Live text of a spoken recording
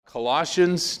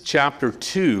Colossians chapter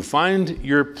 2. Find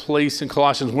your place in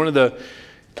Colossians. One of the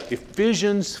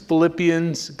Ephesians,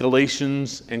 Philippians,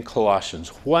 Galatians, and Colossians.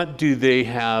 What do they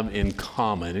have in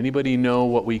common? Anybody know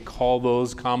what we call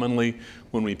those commonly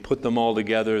when we put them all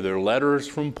together? They're letters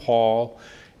from Paul,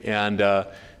 and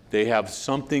they have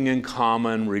something in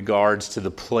common regards to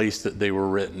the place that they were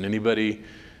written. Anybody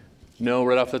know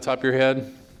right off the top of your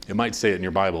head? It might say it in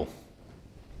your Bible.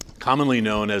 Commonly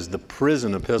known as the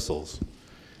prison epistles.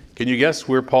 Can you guess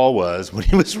where Paul was when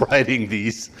he was writing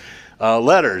these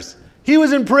letters? He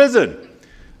was in prison.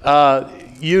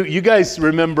 You guys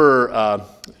remember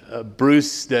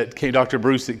Bruce that came, Dr.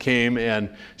 Bruce that came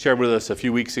and shared with us a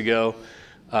few weeks ago.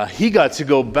 He got to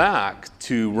go back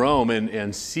to Rome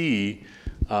and see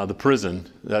the prison.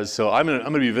 So I'm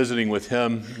going to be visiting with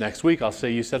him next week. I'll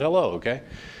say you said hello, okay?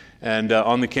 And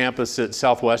on the campus at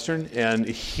Southwestern, and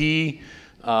he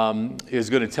is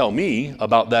going to tell me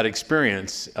about that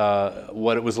experience,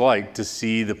 what it was like to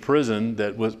see the prison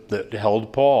that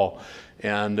held Paul,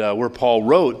 and where Paul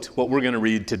wrote what we're going to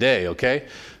read today. Okay,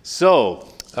 so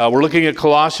we're looking at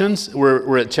Colossians.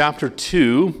 We're at chapter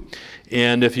 2,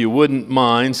 and if you wouldn't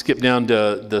mind, skip down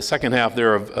to the second half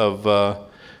there of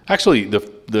actually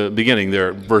the beginning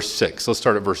there, verse 6. Let's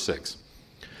start at verse 6.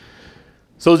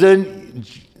 So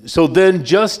then,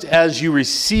 just as you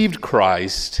received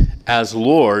Christ as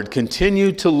Lord,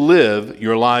 continue to live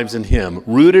your lives in Him,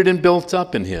 rooted and built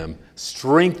up in Him,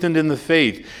 strengthened in the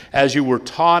faith, as you were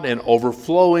taught and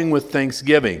overflowing with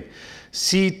thanksgiving.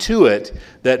 See to it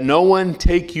that no one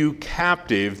take you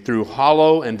captive through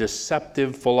hollow and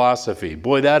deceptive philosophy.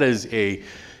 Boy, that is a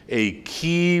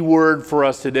key word for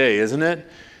us today, isn't it?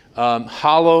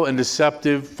 Hollow and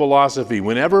deceptive philosophy.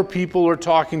 Whenever people are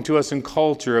talking to us in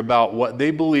culture about what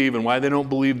they believe and why they don't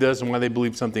believe this and why they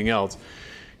believe something else,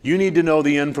 you need to know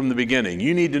the end from the beginning.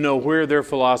 You need to know where their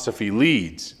philosophy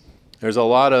leads. There's a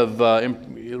lot of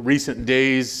recent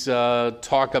days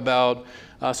talk about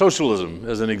socialism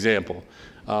as an example.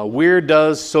 Where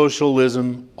does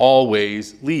socialism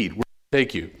always lead? Where does it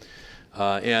take you?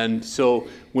 And so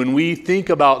when we think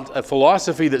about a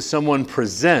philosophy that someone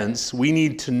presents, we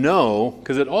need to know,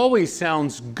 because it always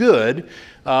sounds good.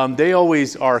 They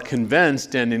always are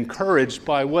convinced and encouraged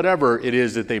by whatever it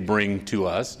is that they bring to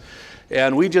us.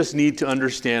 And we just need to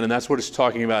understand, and that's what it's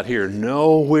talking about here,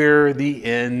 know where the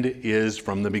end is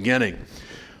from the beginning.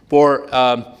 For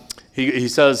he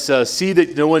says, see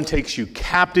that no one takes you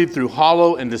captive through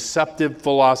hollow and deceptive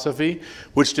philosophy,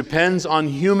 which depends on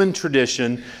human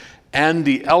tradition and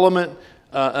the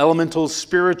elemental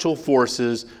spiritual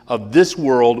forces of this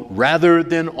world rather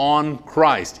than on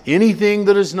Christ. Anything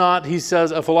that is not, he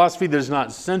says, a philosophy that is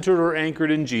not centered or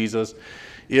anchored in Jesus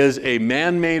is a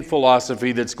man-made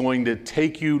philosophy that's going to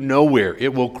take you nowhere.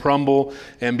 It will crumble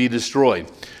and be destroyed.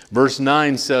 Verse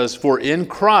 9 says, for in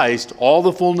Christ all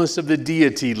the fullness of the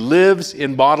deity lives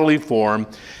in bodily form,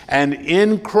 and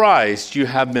in Christ you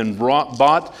have been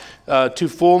brought to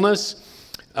fullness.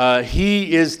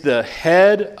 He is the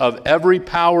head of every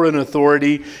power and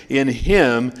authority. In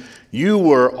Him you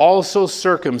were also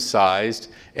circumcised.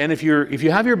 And if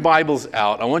you have your Bibles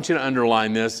out, I want you to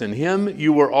underline this. In Him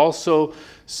you were also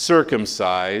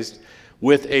circumcised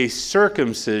with a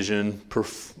circumcision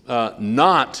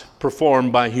not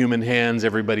performed by human hands.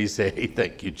 Everybody say, hey,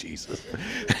 thank you, Jesus.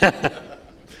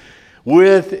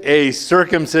 With a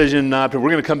circumcision we're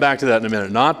going to come back to that in a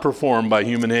minute, not performed by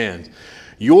human hands.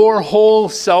 Your whole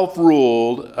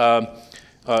self-ruled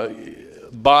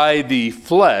by the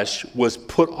flesh was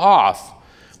put off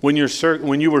when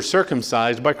you were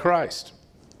circumcised by Christ,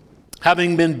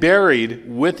 having been buried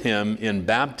with Him in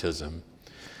baptism,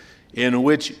 in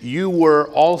which you were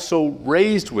also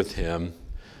raised with Him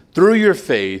through your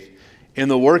faith in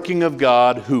the working of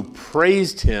God who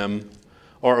raised Him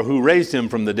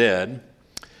from the dead.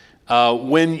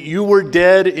 When you were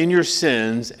dead in your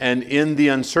sins and in the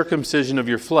uncircumcision of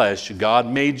your flesh, God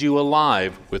made you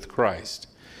alive with Christ.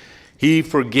 He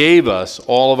forgave us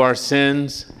all of our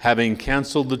sins, having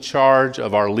canceled the charge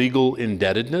of our legal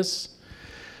indebtedness,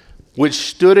 which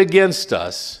stood against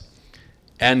us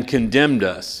and condemned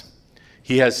us.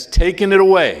 He has taken it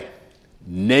away,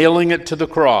 nailing it to the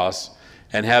cross,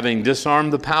 and having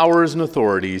disarmed the powers and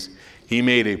authorities, He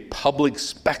made a public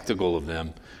spectacle of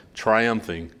them,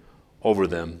 triumphing over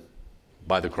them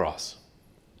by the cross.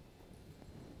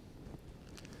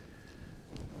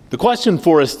 The question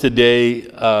for us today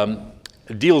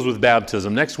deals with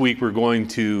baptism. Next week we're going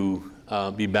to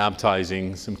be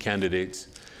baptizing some candidates.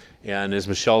 And as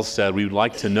Michelle said, we would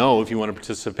like to know if you want to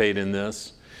participate in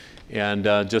this. And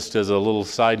just as a little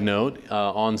side note,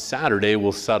 on Saturday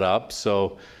we'll set up.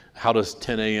 So How does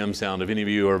 10 a.m. sound? If any of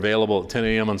you are available at 10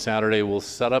 a.m. on Saturday, we'll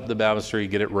set up the baptistry,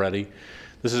 get it ready.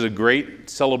 This is a great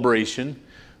celebration,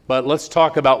 but let's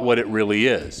talk about what it really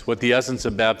is, what the essence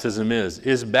of baptism is.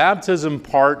 Is baptism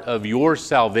part of your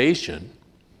salvation?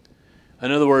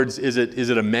 In other words, is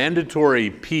it a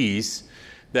mandatory piece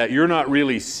that you're not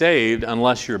really saved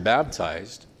unless you're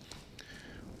baptized?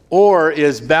 Or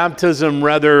is baptism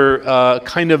rather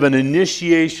kind of an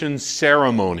initiation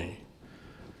ceremony?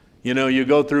 You know, you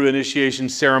go through initiation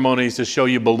ceremonies to show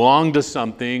you belong to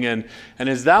something, and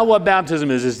is that what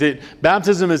baptism is? Is that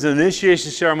baptism is an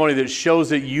initiation ceremony that shows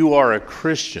that you are a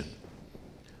Christian?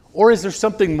 Or is there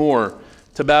something more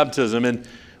to baptism? And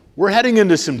we're heading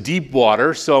into some deep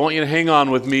water, so I want you to hang on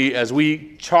with me as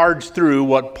we charge through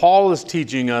what Paul is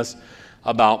teaching us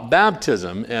about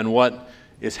baptism and what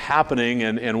is happening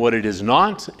and what it is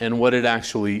not and what it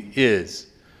actually is.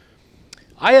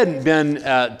 I hadn't been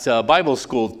at Bible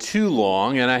school too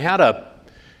long, and I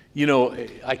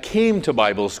came to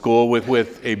Bible school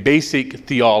with a basic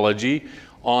theology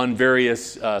on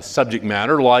various subject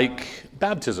matter like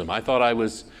baptism. I thought I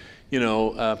was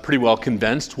pretty well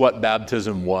convinced what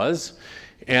baptism was.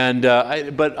 But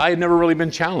I had never really been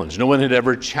challenged. No one had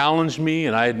ever challenged me,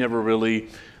 and I had never really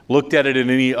looked at it in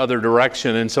any other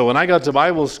direction. And so when I got to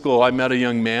Bible school, I met a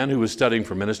young man who was studying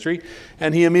for ministry,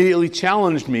 and he immediately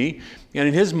challenged me. And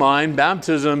in his mind,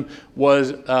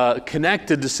 was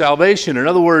connected to salvation. In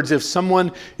other words, if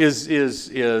someone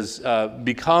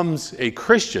becomes a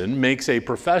Christian, makes a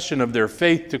profession of their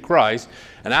faith to Christ,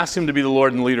 and asks him to be the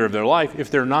Lord and leader of their life,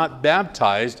 if they're not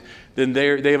baptized, then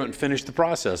they haven't finished the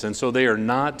process, and so they are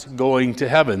not going to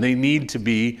heaven. They need to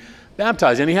be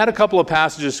baptized. And he had a couple of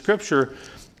passages of Scripture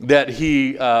that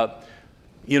he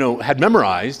had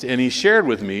memorized, and he shared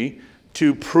with me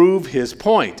to prove his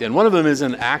point. And one of them is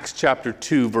in Acts chapter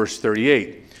 2, verse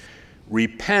 38.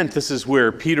 Repent. This is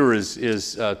where Peter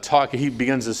is talking. He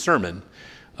begins his sermon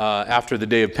after the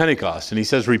day of Pentecost. And he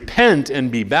says, repent and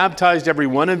be baptized, every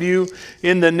one of you,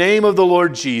 in the name of the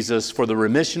Lord Jesus for the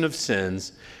remission of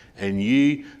sins, and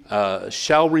ye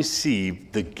shall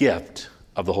receive the gift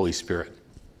of the Holy Spirit.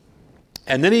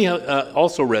 And then he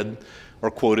also read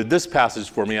or quoted this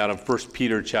passage for me out of 1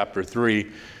 Peter chapter 3,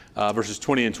 verses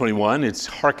 20 and 21. It's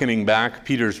hearkening back.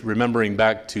 Peter's remembering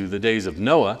back to the days of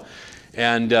Noah,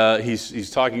 and he's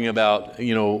talking about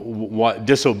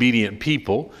disobedient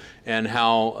people and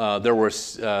how there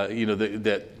was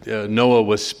that Noah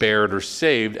was spared or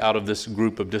saved out of this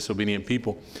group of disobedient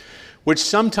people, which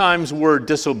sometimes were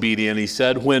disobedient. He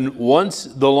said, when once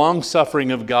the long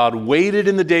suffering of God waited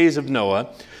in the days of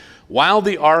Noah, while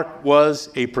the ark was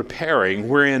a preparing,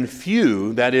 wherein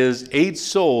few, that is, 8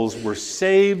 souls, were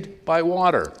saved by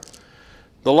water.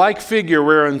 The like figure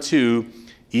whereunto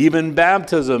even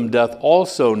baptism doth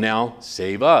also now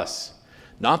save us.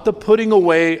 Not the putting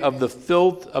away of the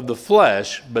filth of the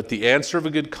flesh, but the answer of a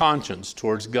good conscience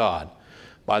towards God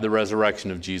by the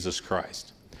resurrection of Jesus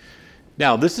Christ.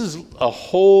 Now, this is a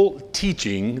whole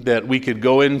teaching that we could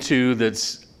go into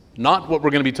that's not what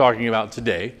we're going to be talking about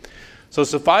today. So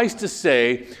suffice to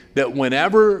say that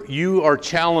whenever you are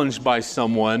challenged by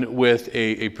someone with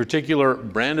a particular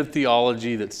brand of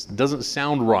theology that doesn't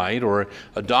sound right, or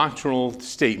a doctrinal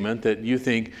statement that you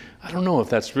think, I don't know if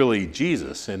that's really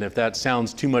Jesus, and if that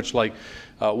sounds too much like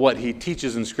what he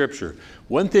teaches in Scripture.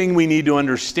 One thing we need to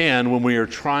understand when we are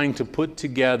trying to put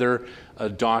together a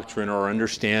doctrine or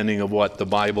understanding of what the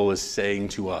Bible is saying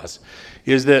to us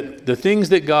is that the things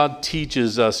that God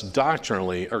teaches us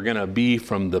doctrinally are going to be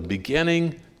from the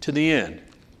beginning to the end.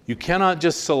 You cannot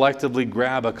just selectively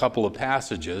grab a couple of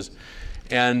passages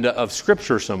of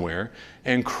Scripture somewhere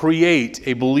and create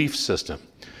a belief system.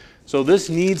 So this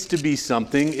needs to be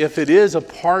something, if it is a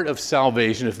part of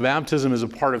salvation, if baptism is a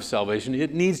part of salvation,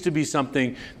 it needs to be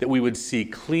something that we would see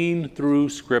clean through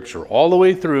Scripture. All the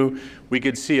way through, we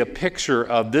could see a picture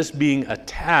of this being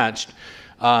attached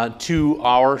to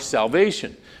our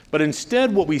salvation. But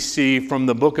instead, what we see from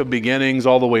the book of beginnings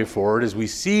all the way forward is we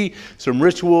see some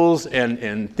rituals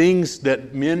and things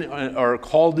that men are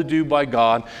called to do by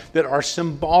God that are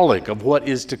symbolic of what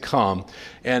is to come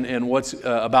and what's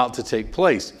about to take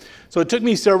place. So it took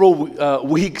me several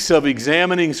weeks of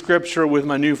examining Scripture with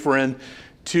my new friend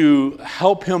to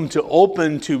help him to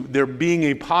open to there being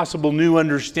a possible new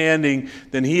understanding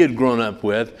than he had grown up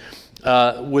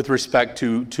with respect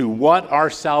to what our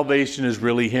salvation is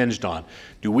really hinged on.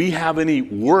 Do we have any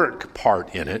work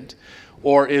part in it?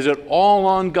 Or is it all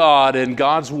on God and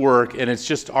God's work, and it's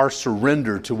just our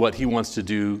surrender to what he wants to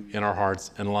do in our hearts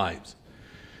and lives?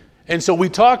 And so we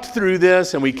talked through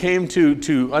this, and we came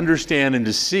to understand and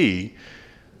to see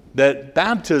that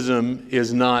baptism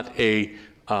is not a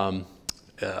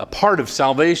a part of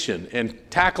salvation. And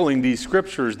tackling these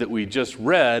scriptures that we just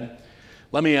read,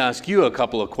 let me ask you a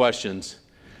couple of questions.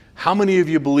 How many of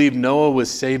you believe Noah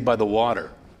was saved by the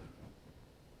water?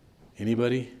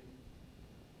 Anybody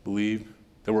believe?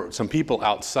 There were some people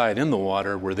outside in the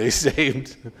water. Were they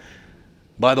saved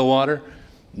by the water?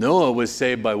 Noah was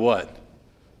saved by what?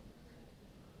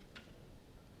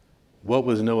 What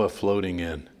was Noah floating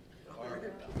in?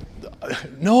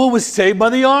 Noah was saved by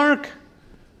the ark.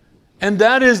 And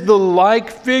that is the like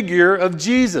figure of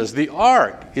Jesus. The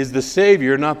ark is the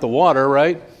Savior, not the water,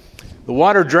 right? The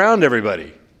water drowned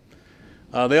everybody.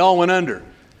 They all went under.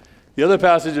 The other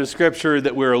passage of Scripture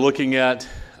that we're looking at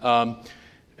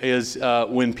is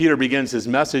when Peter begins his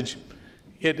message.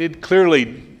 It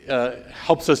clearly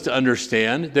helps us to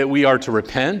understand that we are to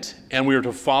repent and we are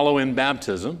to follow in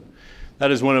baptism. That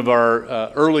is one of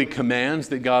our early commands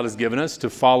that God has given us, to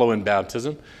follow in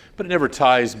baptism. But it never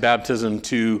ties baptism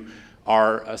to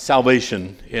our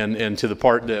salvation and to the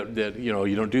part that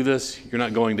you don't do this, you're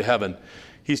not going to heaven.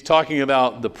 He's talking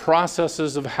about the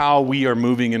processes of how we are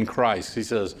moving in Christ. He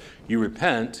says, you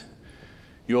repent,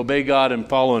 you obey God and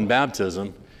follow in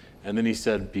baptism, and then he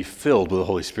said, be filled with the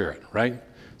Holy Spirit, right?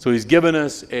 So he's given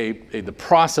us the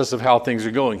process of how things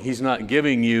are going. He's not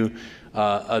giving you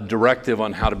a directive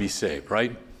on how to be saved,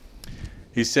 right?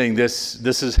 He's saying this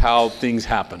is how things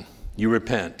happen. You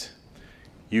repent,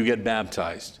 you get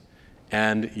baptized,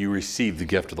 and you receive the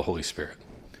gift of the Holy Spirit.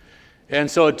 And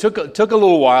so it took a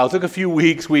little while. It took a few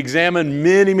weeks. We examined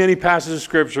many, many passages of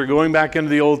Scripture, going back into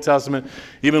the Old Testament,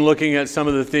 even looking at some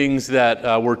of the things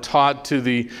that were taught to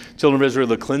the children of Israel,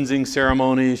 the cleansing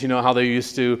ceremonies, how they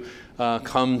used to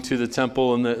come to the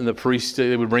temple, and the priest,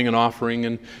 they would bring an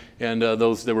offering, and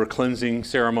those, there were cleansing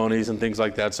ceremonies and things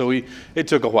like that. So it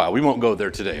took a while. We won't go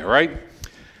there today, all right?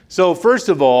 So first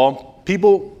of all,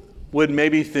 people would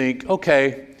maybe think,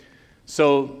 okay,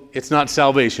 so it's not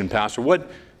salvation, Pastor.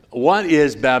 What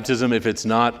is baptism if it's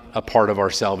not a part of our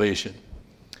salvation?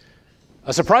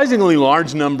 A surprisingly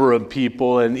large number of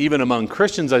people, and even among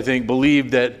Christians, I think,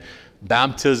 believe that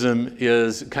baptism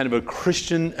is kind of a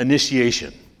Christian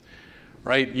initiation,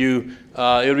 right? It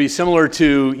would be similar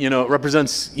to, it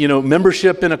represents,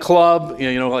 membership in a club,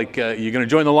 like you're going to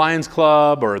join the Lions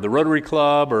Club or the Rotary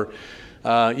Club, or,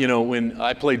 when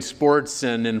I played sports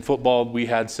and in football, we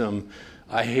had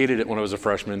I hated it when I was a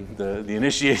freshman. The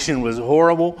initiation was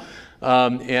horrible.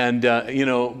 And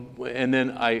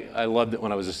then I loved it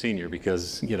when I was a senior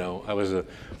because, I was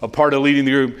a part of leading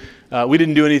the group. We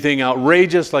didn't do anything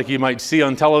outrageous like you might see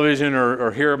on television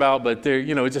or hear about, but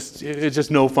it's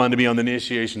just no fun to be on the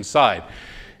initiation side.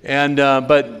 And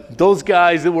but those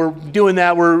guys that were doing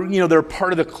that were, they're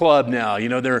part of the club now.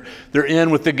 They're in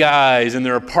with the guys and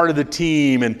they're a part of the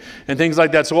team and things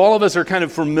like that. So all of us are kind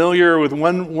of familiar with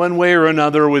one way or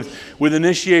another with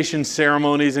initiation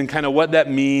ceremonies and kind of what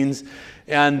that means.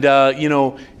 And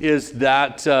is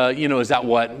that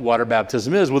what water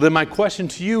baptism is? Well, then my question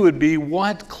to you would be,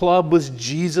 what club was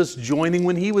Jesus joining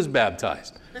when he was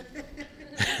baptized?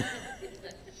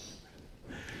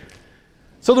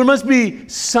 So there must be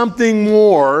something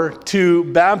more to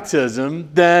baptism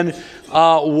than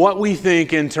what we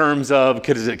think in terms of,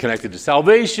 is it connected to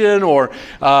salvation, or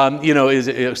is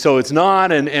it, so it's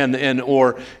not,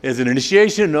 or is it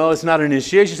initiation? No, it's not an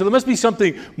initiation. So there must be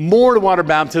something more to water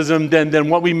baptism than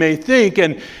what we may think,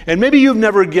 and maybe you've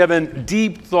never given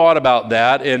deep thought about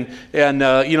that,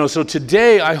 so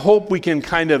today I hope we can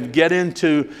kind of get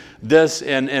into this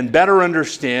and better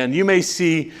understand. You may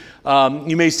see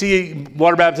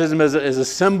water baptism as a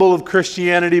symbol of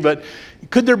Christianity, but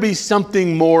could there be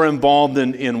something more involved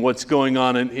in what's going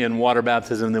on in water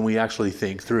baptism than we actually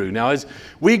think through? Now, as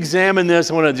we examine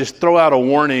this, I want to just throw out a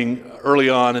warning early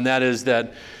on, and that is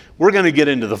that we're going to get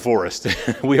into the forest.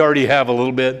 We already have a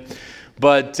little bit.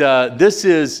 But this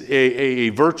is a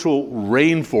virtual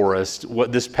rainforest,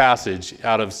 what this passage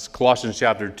out of Colossians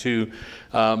chapter 2,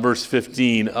 verse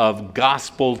 15, of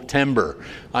gospel timber.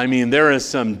 I mean, there is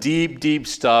some deep, deep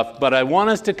stuff, but I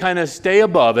want us to kind of stay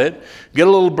above it, get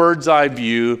a little bird's eye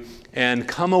view, and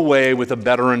come away with a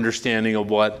better understanding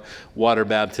of what water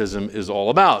baptism is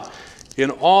all about.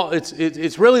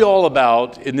 It's really all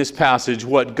about, in this passage,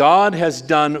 what God has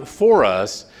done for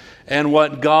us and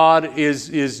what God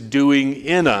is doing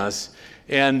in us,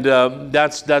 and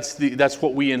that's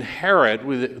what we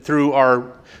inherit through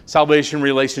our salvation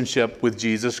relationship with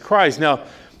Jesus Christ. Now,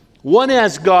 what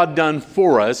has God done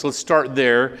for us? Let's start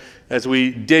there as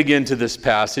we dig into this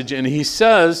passage. And he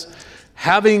says,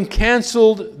 having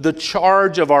canceled the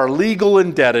charge of our legal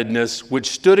indebtedness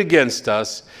which stood against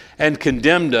us and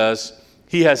condemned us,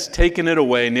 he has taken it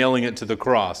away, nailing it to the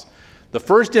cross. The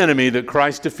first enemy that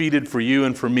Christ defeated for you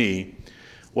and for me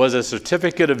was a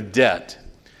certificate of debt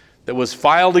that was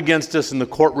filed against us in the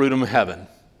courtroom of heaven.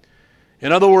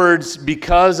 In other words,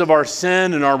 because of our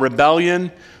sin and our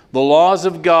rebellion, the laws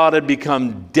of God had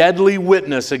become deadly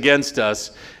witness against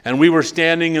us, and we were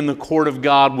standing in the court of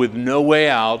God with no way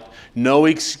out, no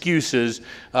excuses,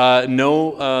 time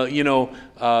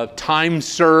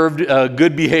served,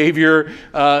 good behavior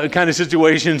kind of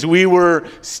situations. We were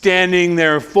standing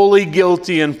there fully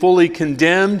guilty and fully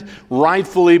condemned,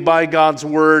 rightfully by God's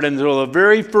word. And so the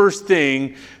very first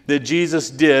thing that Jesus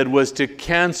did was to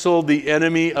cancel the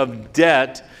enemy of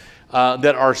debt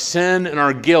that our sin and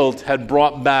our guilt had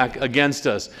brought back against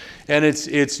us. And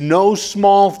it's no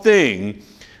small thing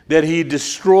that he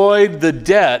destroyed the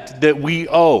debt that we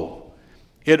owe.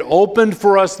 It opened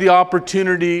for us the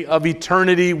opportunity of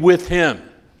eternity with him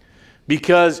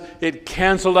because it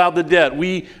canceled out the debt.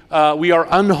 We are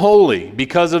unholy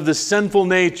because of the sinful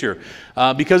nature,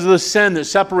 because of the sin that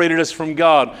separated us from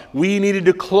God. We needed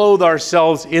to clothe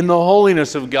ourselves in the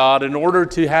holiness of God in order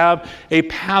to have a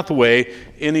pathway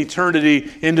in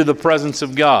eternity into the presence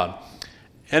of God.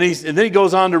 And then he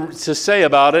goes on to say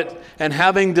about it, and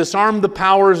having disarmed the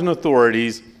powers and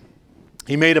authorities,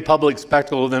 he made a public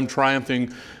spectacle of them,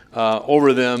 triumphing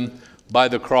over them by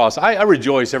the cross. I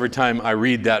rejoice every time I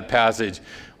read that passage.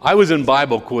 I was in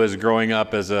Bible quiz growing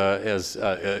up as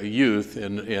a youth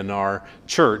in our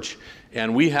church,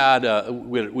 and we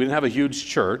didn't have a huge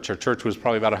church. Our church was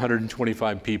probably about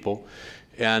 125 people,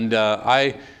 and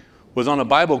I was on a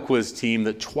Bible quiz team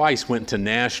that twice went to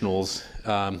nationals.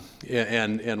 The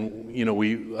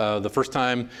first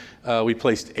time we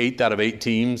placed 8 out of 8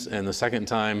 teams, and the second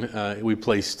time we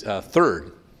placed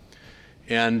 3rd.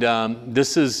 And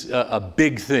this is a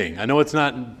big thing. I know it's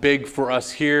not big for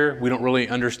us here. We don't really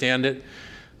understand it.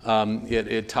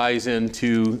 It ties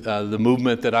into the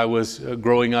movement that I was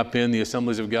growing up in, the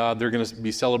Assemblies of God. They're going to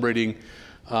be celebrating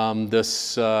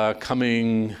this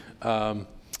coming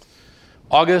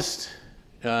August.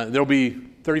 There'll be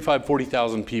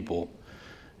 40,000 people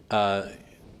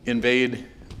invade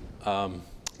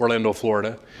Orlando,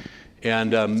 Florida.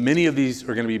 And many of these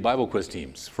are going to be Bible quiz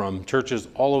teams from churches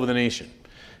all over the nation.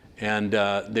 And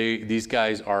these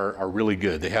guys are really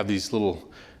good. They have these little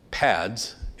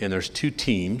pads, and there's 2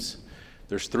 teams.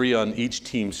 There's 3 on each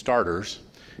team starters,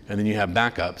 and then you have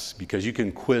backups because you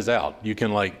can quiz out. You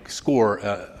can score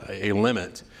a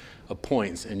limit of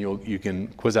points, and you can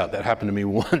quiz out. That happened to me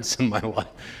once in my life.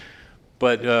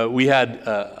 But we had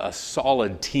a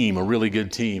solid team, a really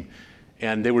good team.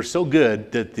 And they were so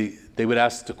good that they would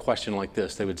ask the question like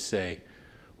this. They would say,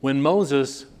 when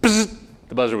Moses,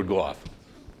 the buzzer would go off.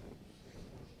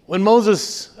 When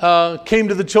Moses came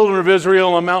to the children of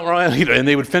Israel on Mount Sinai, and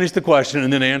they would finish the question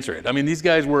and then answer it. I mean, these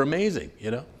guys were amazing,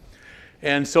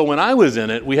 And so when I was in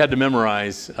it, we had to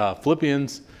memorize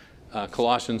Philippians,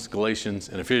 Colossians, Galatians,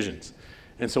 and Ephesians.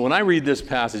 And so when I read this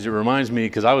passage, it reminds me,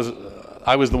 because I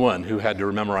was the one who had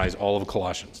to memorize all of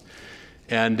Colossians.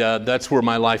 And that's where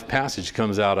my life passage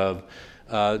comes out of,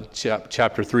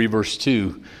 chapter 3, verse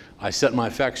 2. I set my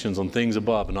affections on things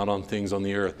above and not on things on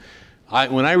the earth.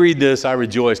 When I read this, I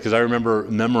rejoice because I remember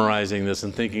memorizing this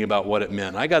and thinking about what it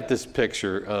meant. I got this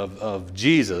picture of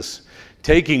Jesus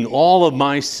taking all of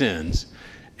my sins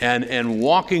and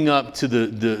walking up to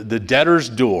the debtor's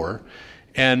door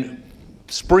and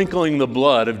sprinkling the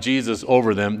blood of Jesus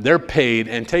over them. They're paid,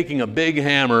 and taking a big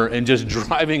hammer and just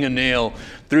driving a nail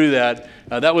through that.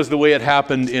 That was the way it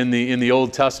happened in the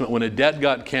Old Testament. When a debt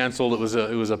got canceled, it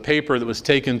was a paper that was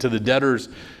taken to the debtor's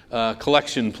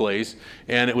collection place,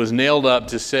 and it was nailed up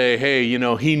to say, hey,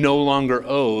 he no longer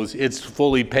owes. It's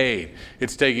fully paid.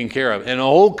 It's taken care of. And a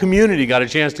whole community got a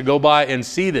chance to go by and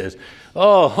see this.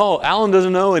 Oh, Alan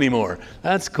doesn't owe anymore.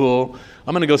 That's cool.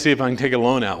 I'm going to go see if I can take a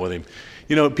loan out with him.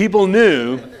 People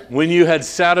knew when you had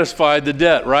satisfied the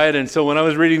debt, right? And so when I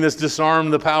was reading this, disarm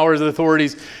the powers and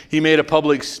authorities, he made a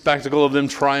public spectacle of them,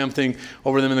 triumphing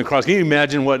over them in the cross. Can you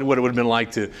imagine what it would have been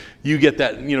like to, you get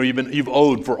that, you've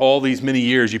owed for all these many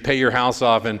years, you pay your house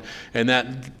off, and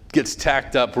that gets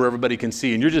tacked up where everybody can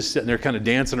see, and you're just sitting there kind of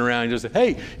dancing around and just say,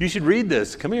 hey, you should read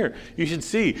this. Come here. You should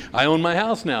see. I own my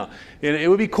house now. And it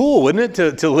would be cool, wouldn't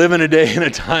it, to live in a day and a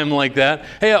time like that?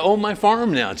 Hey, I own my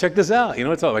farm now. Check this out.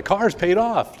 It's all, my car's paid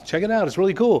off. Check it out. It's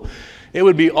really cool. It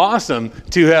would be awesome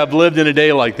to have lived in a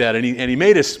day like that. And he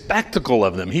made a spectacle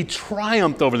of them. He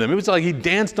triumphed over them. It was like he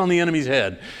danced on the enemy's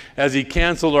head as he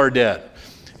canceled our debt.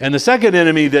 And the second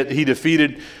enemy that he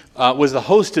defeated was the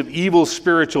host of evil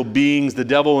spiritual beings, the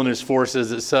devil and his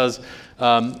forces. It says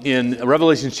in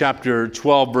Revelation chapter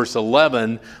 12, verse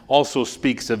 11, also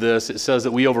speaks of this. It says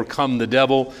that we overcome the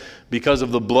devil because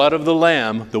of the blood of the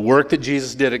Lamb, the work that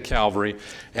Jesus did at Calvary,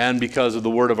 and because of the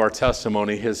word of our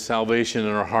testimony, his salvation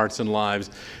in our hearts and lives.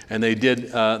 And they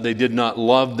did not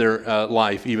love their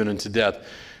life even unto death.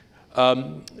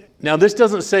 Now, this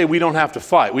doesn't say we don't have to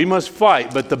fight. We must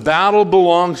fight, but the battle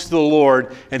belongs to the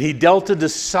Lord, and he dealt a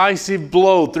decisive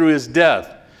blow through his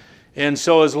death. And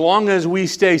so as long as we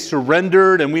stay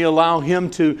surrendered and we allow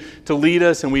him to lead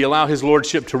us and we allow his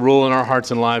lordship to rule in our hearts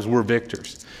and lives, we're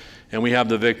victors. And we have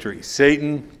the victory.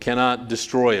 Satan cannot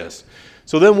destroy us.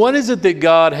 So then what is it that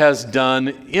God has done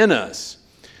in us?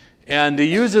 And he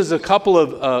uses a couple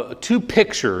of, two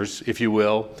pictures, if you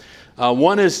will.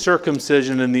 One is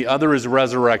circumcision and the other is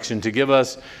resurrection, to give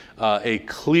us a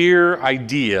clear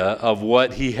idea of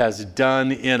what he has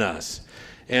done in us.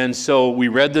 And so we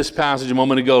read this passage a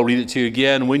moment ago. I'll read it to you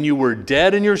again. When you were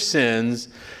dead in your sins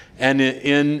and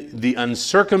in the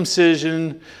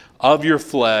uncircumcision of your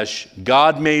flesh,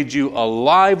 God made you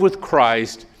alive with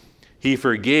Christ. He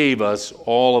forgave us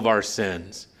all of our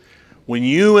sins. When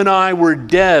you and I were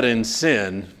dead in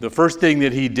sin, the first thing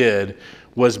that he did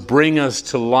was bring us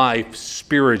to life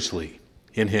spiritually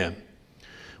in him.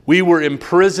 We were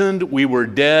imprisoned, we were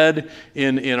dead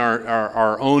in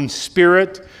our own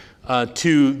spirit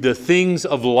to the things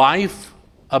of life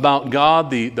about God,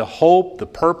 the hope, the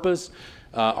purpose,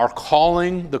 our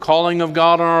calling, the calling of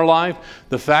God on our life,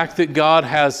 the fact that God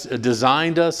has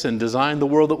designed us and designed the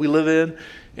world that we live in.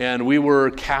 And we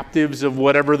were captives of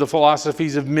whatever the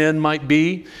philosophies of men might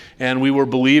be, and we were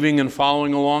believing and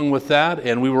following along with that,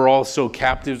 and we were also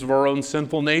captives of our own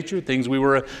sinful nature, things we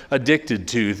were addicted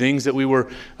to, things that we were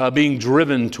being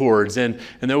driven towards. And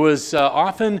there was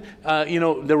often,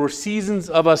 there were seasons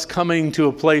of us coming to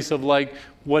a place of like,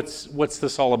 what's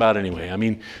this all about anyway? I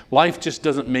mean, life just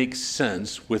doesn't make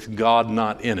sense with God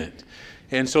not in it.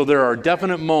 And so there are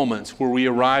definite moments where we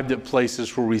arrived at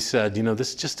places where we said,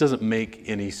 this just doesn't make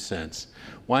any sense.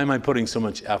 Why am I putting so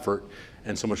much effort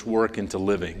and so much work into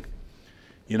living?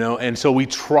 And so we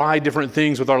try different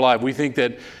things with our life. We think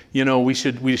that, we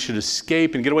should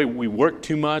escape and get away. We work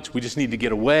too much. We just need to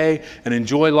get away and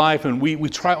enjoy life. And we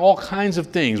try all kinds of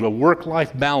things, with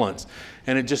work-life balance.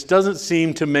 And it just doesn't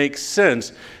seem to make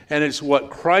sense. And it's what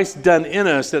Christ's done in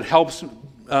us that helps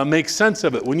make sense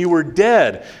of it. When you were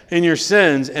dead in your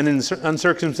sins and in the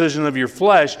uncircumcision of your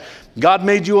flesh, God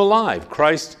made you alive.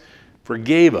 Christ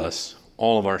forgave us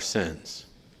all of our sins.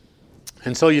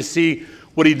 And so you see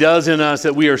what he does in us,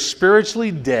 that we are spiritually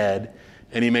dead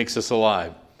and he makes us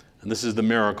alive. And this is the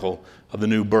miracle of the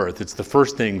new birth. It's the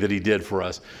first thing that he did for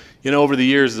us. Over the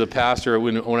years as a pastor,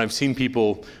 when I've seen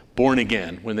people born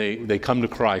again, when they come to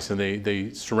Christ and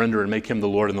they surrender and make him the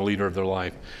Lord and the leader of their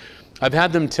life, I've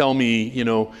had them tell me,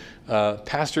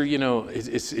 Pastor,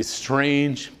 it's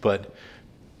strange, but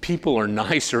people are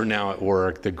nicer now at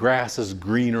work. The grass is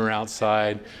greener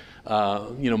outside.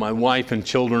 My wife and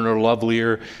children are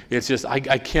lovelier. It's just,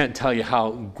 I can't tell you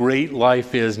how great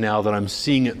life is now that I'm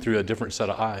seeing it through a different set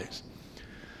of eyes.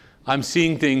 I'm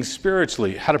seeing things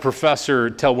spiritually. I had a professor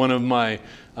tell one of my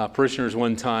parishioners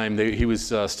one time, he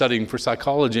was studying for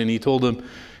psychology, and he told him,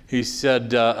 he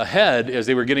said ahead, as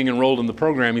they were getting enrolled in the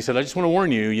program, he said, I just want to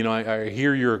warn you, I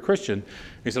hear you're a Christian.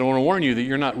 He said, I want to warn you that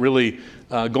you're not really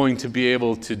going to be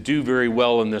able to do very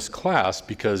well in this class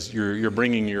because you're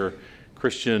bringing your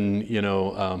Christian,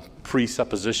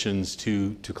 presuppositions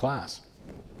to class.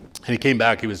 And he came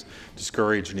back, he was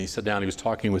discouraged, and he sat down, he was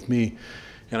talking with me.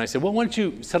 And I said, well, why don't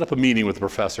you set up a meeting with the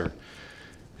professor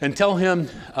and tell him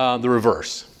the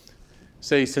reverse.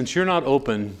 Say, since you're not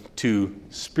open to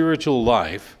spiritual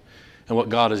life and what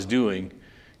God is doing,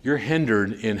 you're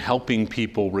hindered in helping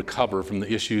people recover from the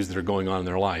issues that are going on in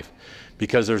their life,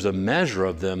 because there's a measure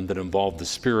of them that involve the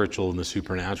spiritual and the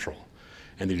supernatural,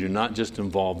 and they do not just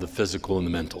involve the physical and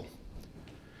the mental.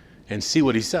 And see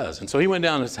what he says. And so he went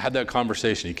down and had that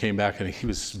conversation. He came back and he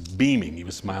was beaming, he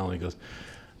was smiling. He goes,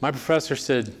 my professor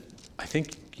said, I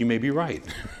think you may be right.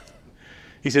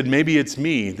 He said, maybe it's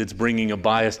me that's bringing a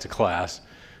bias to class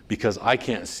because I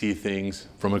can't see things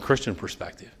from a Christian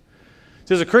perspective.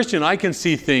 So as a Christian, I can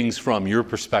see things from your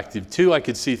perspective too. I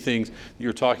could see things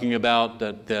you're talking about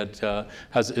that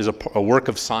is a work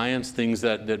of science, things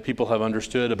that people have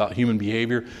understood about human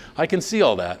behavior. I can see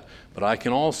all that, but I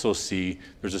can also see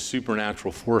there's a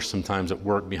supernatural force sometimes at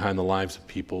work behind the lives of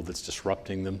people that's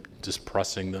disrupting them,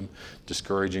 depressing them,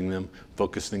 discouraging them,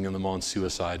 focusing them on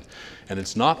suicide. And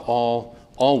it's not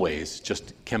always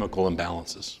just chemical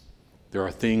imbalances. There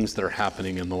are things that are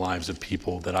happening in the lives of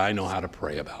people that I know how to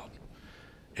pray about.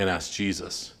 and ask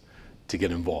Jesus to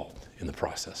get involved in the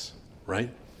process, right?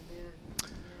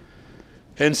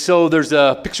 And so there's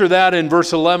a picture of that in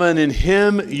verse 11. In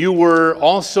him you were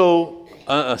also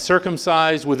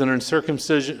circumcised with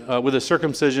a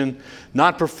circumcision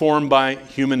not performed by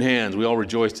human hands. We all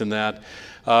rejoiced in that.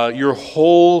 Your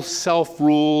whole self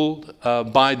ruled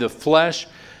by the flesh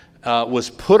was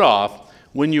put off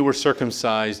when you were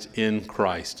circumcised in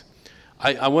Christ.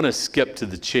 I want to skip to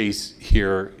the chase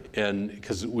here, and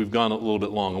because we've gone a little bit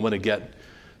long, I want to get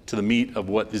to the meat of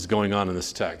what is going on in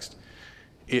this text.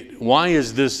 Why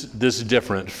is this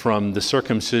different from the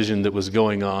circumcision that was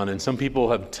going on? And some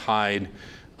people have tied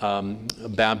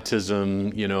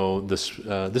baptism. This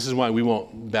is why we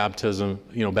won't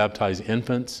baptize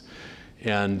infants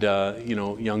and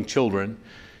young children.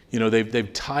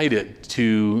 They've tied it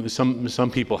to some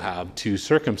people have to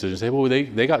circumcision. Say, well,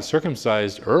 they got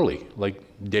circumcised early, like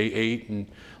day 8, and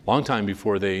long time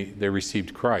before they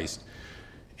received Christ.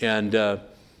 And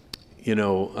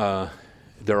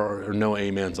there are no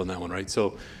amens on that one, right?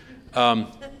 So,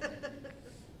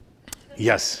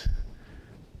 yes,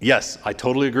 I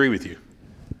totally agree with you.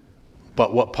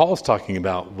 But what Paul's talking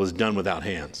about was done without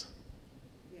hands.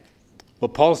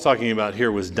 What Paul's talking about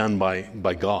here was done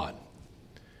by God.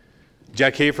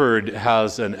 Jack Hayford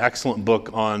has an excellent book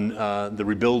on the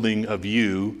rebuilding of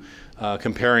you,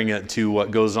 comparing it to what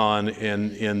goes on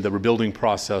in the rebuilding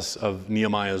process of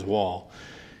Nehemiah's wall.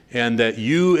 And that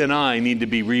you and I need to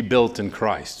be rebuilt in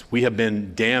Christ. We have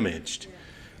been damaged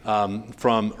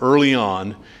from early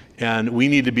on, and we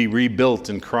need to be rebuilt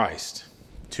in Christ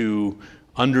to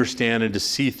understand and to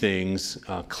see things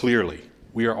clearly.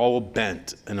 We are all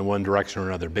bent in one direction or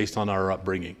another based on our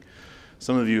upbringing.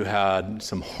 Some of you had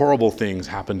some horrible things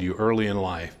happen to you early in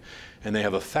life, and they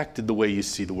have affected the way you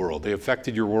see the world. They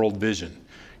affected your world vision.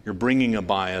 You're bringing a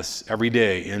bias every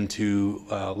day into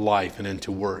life and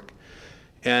into work.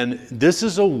 And this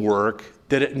is a work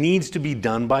that it needs to be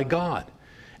done by God.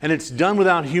 And it's done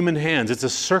without human hands. It's a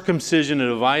circumcision, a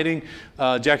dividing.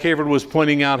 Jack Hayford was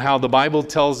pointing out how the Bible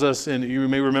tells us, and you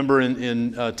may remember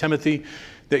in Timothy,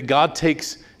 that God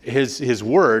takes his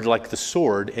word like the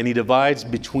sword, and he divides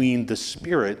between the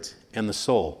spirit and the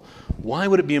soul. Why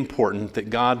would it be important that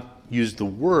God used the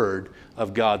word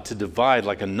of God to divide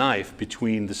like a knife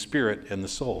between the spirit and the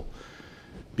soul?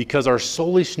 Because our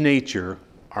soulish nature,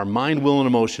 our mind, will, and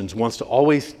emotions wants to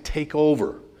always take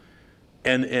over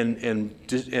and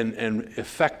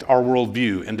affect our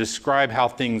worldview and describe how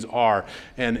things are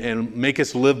and make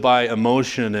us live by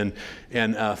emotion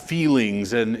and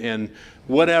feelings and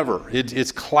whatever.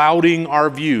 It's clouding our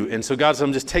view. And so God says,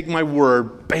 I'm just taking my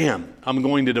word, bam, I'm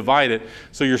going to divide it.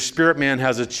 So your spirit man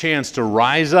has a chance to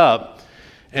rise up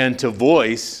and to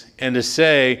voice and to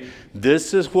say,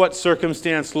 this is what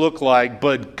circumstance look like,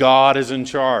 but God is in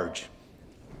charge.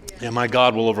 And my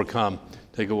God will overcome,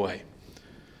 take away.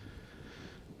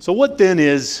 So what then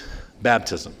is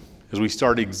baptism? As we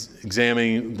start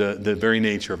examining the very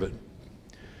nature of it.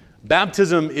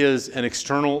 Baptism is an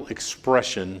external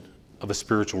expression of a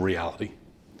spiritual reality.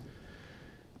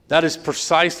 That is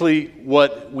precisely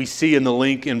what we see in the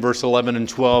link in verse 11 and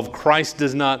 12. Christ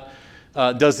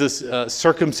does this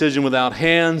circumcision without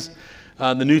hands.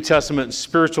 The New Testament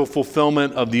spiritual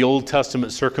fulfillment of the Old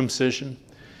Testament circumcision.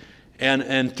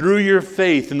 And through your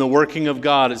faith in the working of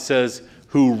God, it says,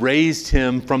 who raised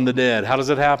him from the dead. How does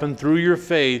it happen? Through your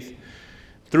faith,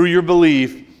 through your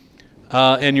belief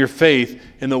and your faith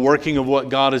in the working of what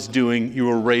God is doing, you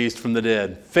were raised from the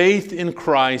dead. Faith in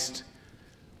Christ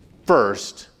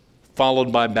first,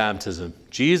 followed by baptism.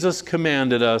 Jesus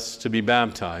commanded us to be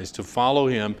baptized, to follow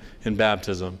him in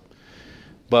baptism.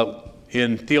 But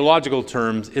in theological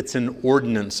terms, it's an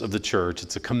ordinance of the church.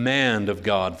 It's a command of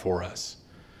God for us.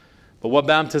 But what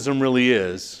baptism really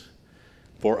is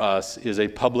for us is a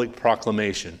public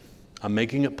proclamation. I'm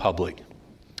making it public.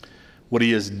 What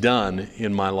he has done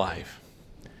in my life.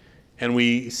 And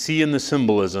we see in the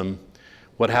symbolism,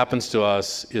 what happens to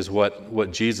us is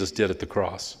what Jesus did at the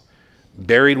cross.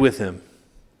 Buried with him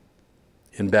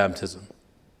in baptism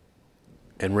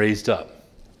and raised up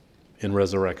in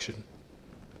resurrection.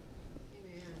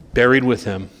 Amen. Buried with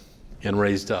him and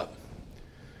raised up.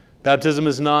 Baptism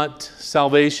is not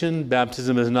salvation.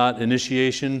 Baptism is not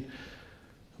initiation.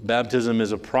 Baptism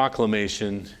is a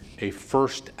proclamation, a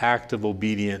first act of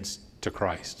obedience to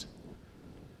Christ.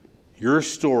 Your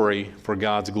story for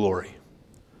God's glory.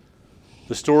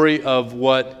 The story of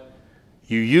what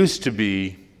you used to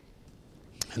be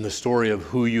and the story of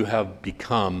who you have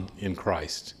become in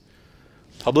Christ.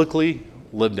 Publicly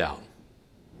lived out.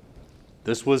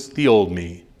 This was the old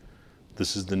me.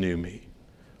 This is the new me.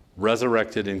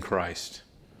 Resurrected in Christ.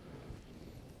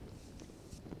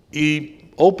 he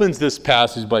opens this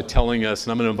passage by telling us,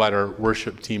 and I'm going to invite our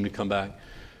worship team to come back,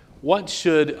 what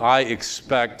should I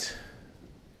expect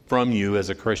from you as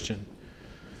a Christian?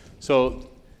 So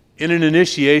in an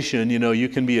initiation, you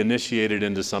can be initiated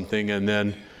into something and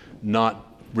then not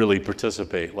really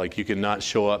participate. Like you can not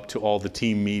show up to all the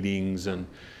team meetings and,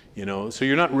 so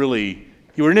you're not really,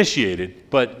 you were initiated,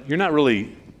 but you're not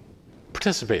really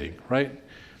participating, right?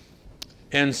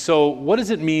 And so what does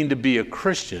it mean to be a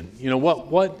Christian?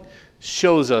 What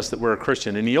shows us that we're a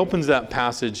Christian? And he opens that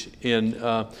passage in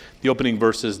the opening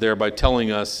verses there by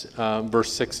telling us,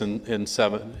 verse 6 and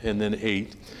 7 and then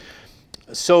 8.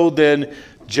 So then,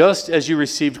 just as you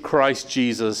received Christ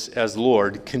Jesus as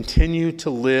Lord, continue to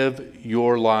live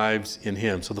your lives in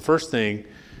him. So the first thing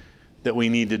that we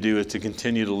need to do is to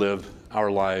continue to live our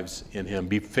lives in him.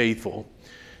 Be faithful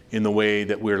in the way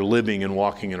that we're living and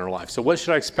walking in our life. So what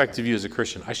should I expect of you as a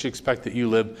Christian? I should expect that you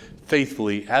live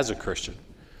faithfully as a Christian.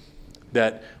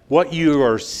 That what you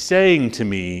are saying to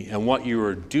me and what you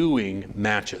are doing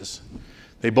matches.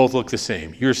 They both look the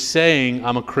same. You're saying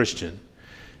I'm a Christian,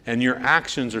 and your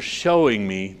actions are showing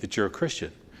me that you're a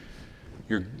Christian.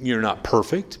 You're not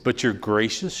perfect, but you're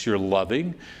gracious, you're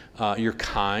loving, you're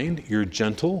kind, you're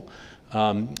gentle.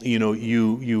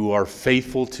 You are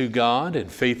faithful to God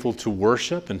and faithful to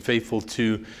worship and faithful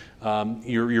to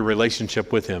your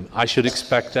relationship with him. I should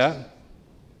expect that,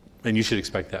 and you should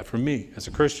expect that from me as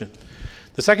a Christian.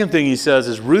 The second thing he says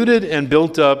is rooted and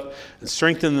built up and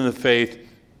strengthened in the faith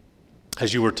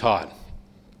as you were taught.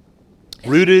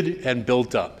 Rooted and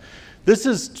built up. This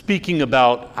is speaking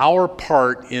about our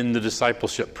part in the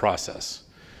discipleship process.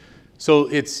 So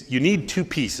you need two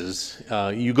pieces.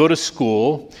 You go to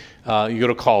school, you go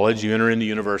to college, you enter into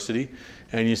university,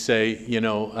 and you say,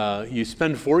 you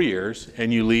spend 4 years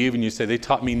and you leave and you say, they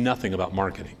taught me nothing about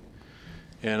marketing.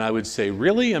 And I would say,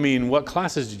 really? I mean, what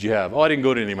classes did you have? Oh, I didn't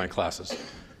go to any of my classes.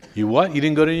 You what? You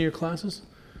didn't go to any of your classes?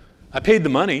 I paid the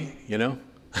money,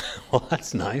 Well,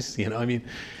 that's nice,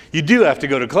 you do have to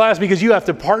go to class because you have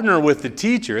to partner with the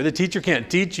teacher. The teacher can't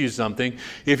teach you something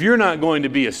if you're not going to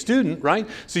be a student, right?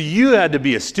 So you had to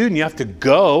be a student. You have to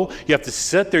go. You have to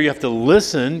sit there. You have to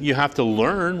listen. You have to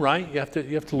learn, right? You have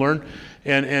to learn.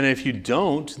 And if you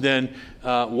don't, then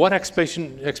what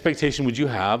expectation would you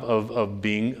have of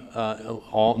being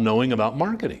all knowing about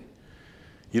marketing?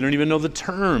 You don't even know the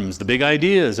terms, the big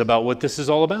ideas about what this is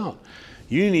all about.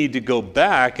 You need to go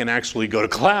back and actually go to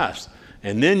class.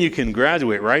 And then you can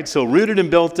graduate, right? So rooted and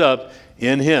built up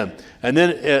in him. And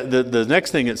then the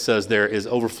next thing it says there is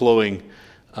overflowing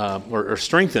or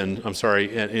strengthened,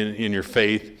 in your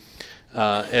faith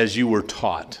as you were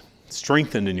taught.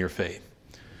 Strengthened in your faith.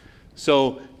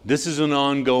 So this is an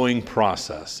ongoing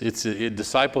process.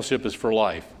 Discipleship is for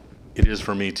life. It is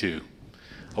for me too.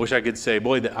 I wish I could say,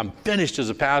 boy, I'm finished as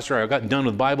a pastor. I got done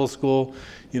with Bible school.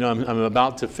 I'm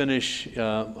about to finish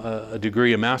a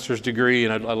degree, a master's degree,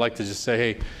 and I'd like to just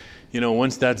say, hey,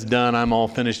 once that's done, I'm all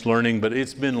finished learning. But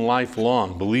it's been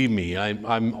lifelong. Believe me,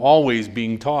 I'm always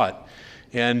being taught.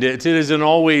 And it isn't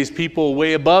always people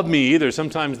way above me either.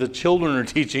 Sometimes the children are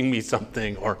teaching me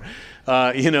something, or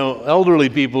elderly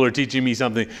people are teaching me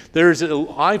something. There's a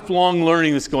lifelong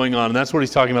learning that's going on, and that's what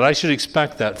he's talking about. I should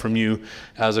expect that from you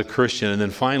as a Christian. And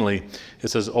then finally, it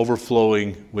says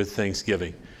overflowing with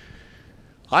thanksgiving.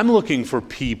 I'm looking for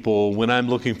people, when I'm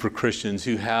looking for Christians,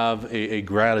 who have a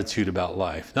gratitude about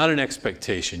life, not an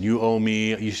expectation. You owe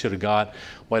me, you should have got,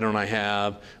 why don't I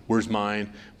have, where's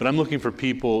mine? But I'm looking for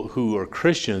people who are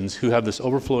Christians who have this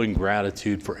overflowing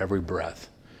gratitude for every breath.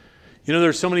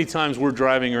 There's so many times we're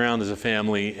driving around as a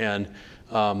family, and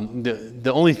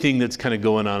the only thing that's kind of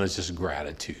going on is just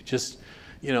gratitude. Just,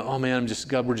 oh man,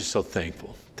 God, we're just so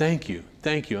thankful. Thank you.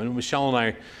 And Michelle and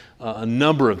I, a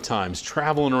number of times,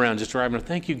 traveling around, just driving,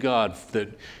 thank you, God, that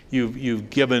you've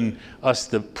given us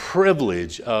the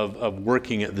privilege of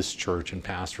working at this church and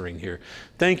pastoring here.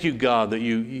 Thank you, God, that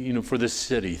you for this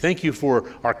city. Thank you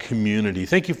for our community.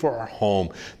 Thank you for our home.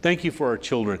 Thank you for our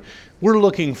children. We're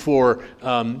looking for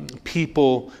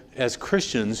people as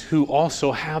Christians who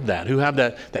also have that, who have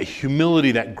that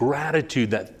humility, that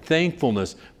gratitude, that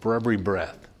thankfulness for every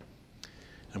breath.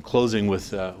 I'm closing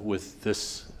with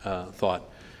this thought.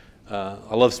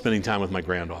 I love spending time with my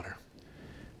granddaughter.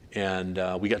 And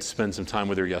we got to spend some time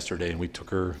with her yesterday, and we took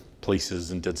her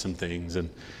places and did some things and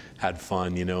had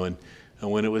fun, And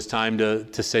when it was time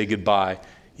to say goodbye,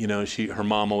 her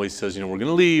mom always says, we're going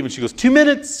to leave. And she goes, 2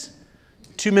 minutes.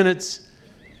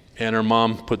 And her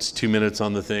mom puts 2 minutes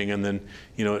on the thing, and then,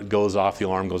 it goes off, the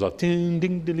alarm goes off, ding,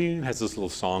 ding, ding, ding. It has this little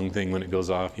song thing when it goes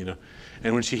off,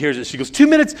 And when she hears it, she goes, 2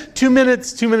 minutes.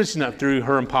 She's not through.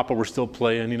 Her and Papa were still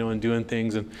playing, and doing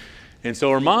things. And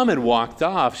so her mom had walked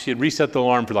off. She had reset the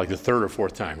alarm for like the third or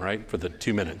fourth time, right, for the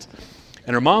 2 minutes.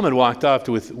 And her mom had walked off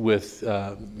with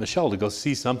Michelle to go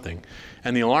see something.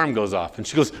 And the alarm goes off. And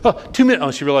she goes, oh, 2 minutes. Oh,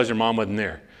 she realized her mom wasn't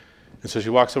there. And so she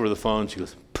walks over to the phone. She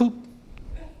goes, poop,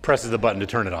 presses the button to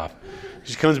turn it off.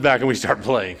 She comes back and we start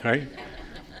playing, right?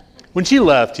 When she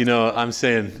left, I'm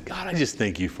saying, God, I just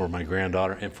thank you for my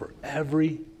granddaughter and for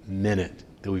every minute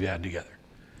that we've had together.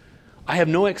 I have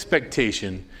no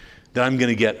expectation that I'm going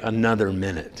to get another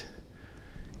minute.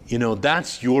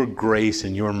 That's your grace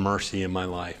and your mercy in my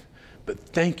life. But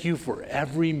thank you for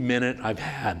every minute I've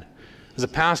had. As a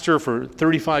pastor for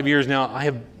 35 years now, I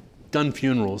have done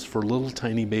funerals for little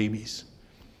tiny babies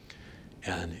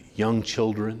and young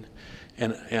children.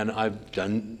 And I've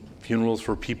done funerals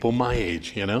for people my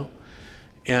age,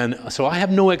 And so I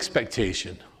have no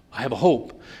expectation. I have a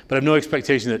hope, but I have no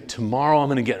expectation that tomorrow I'm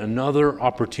going to get another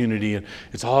opportunity and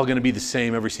it's all going to be the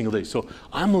same every single day. So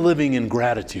I'm living in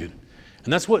gratitude.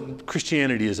 And that's what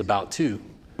Christianity is about too.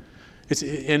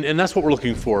 And that's what we're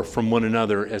looking for from one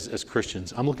another as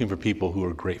Christians. I'm looking for people who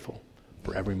are grateful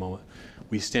for every moment.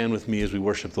 We stand with me as we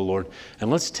worship the Lord.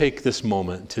 And let's take this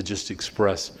moment to just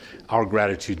express our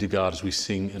gratitude to God as we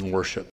sing and worship.